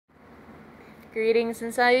Greetings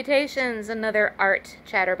and salutations, another art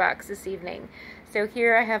chatterbox this evening. So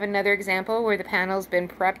here I have another example where the panel's been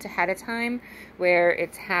prepped ahead of time, where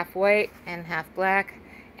it's half white and half black,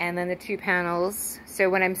 and then the two panels. So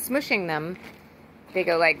when I'm smushing them, they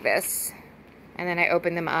go like this, and then I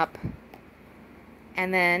open them up.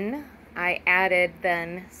 And then I added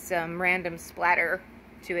then some random splatter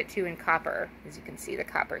to it too in copper, as you can see the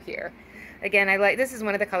copper here. Again, this is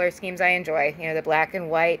one of the color schemes I enjoy, you know, the black and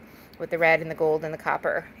white with the red and the gold and the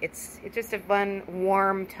copper. It's just a fun,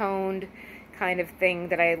 warm toned kind of thing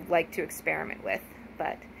that I like to experiment with.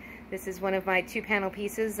 But this is one of my two panel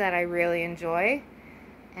pieces that I really enjoy,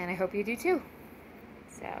 and I hope you do too.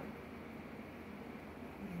 So,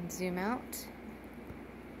 and zoom out.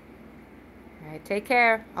 All right, take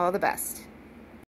care. All the best.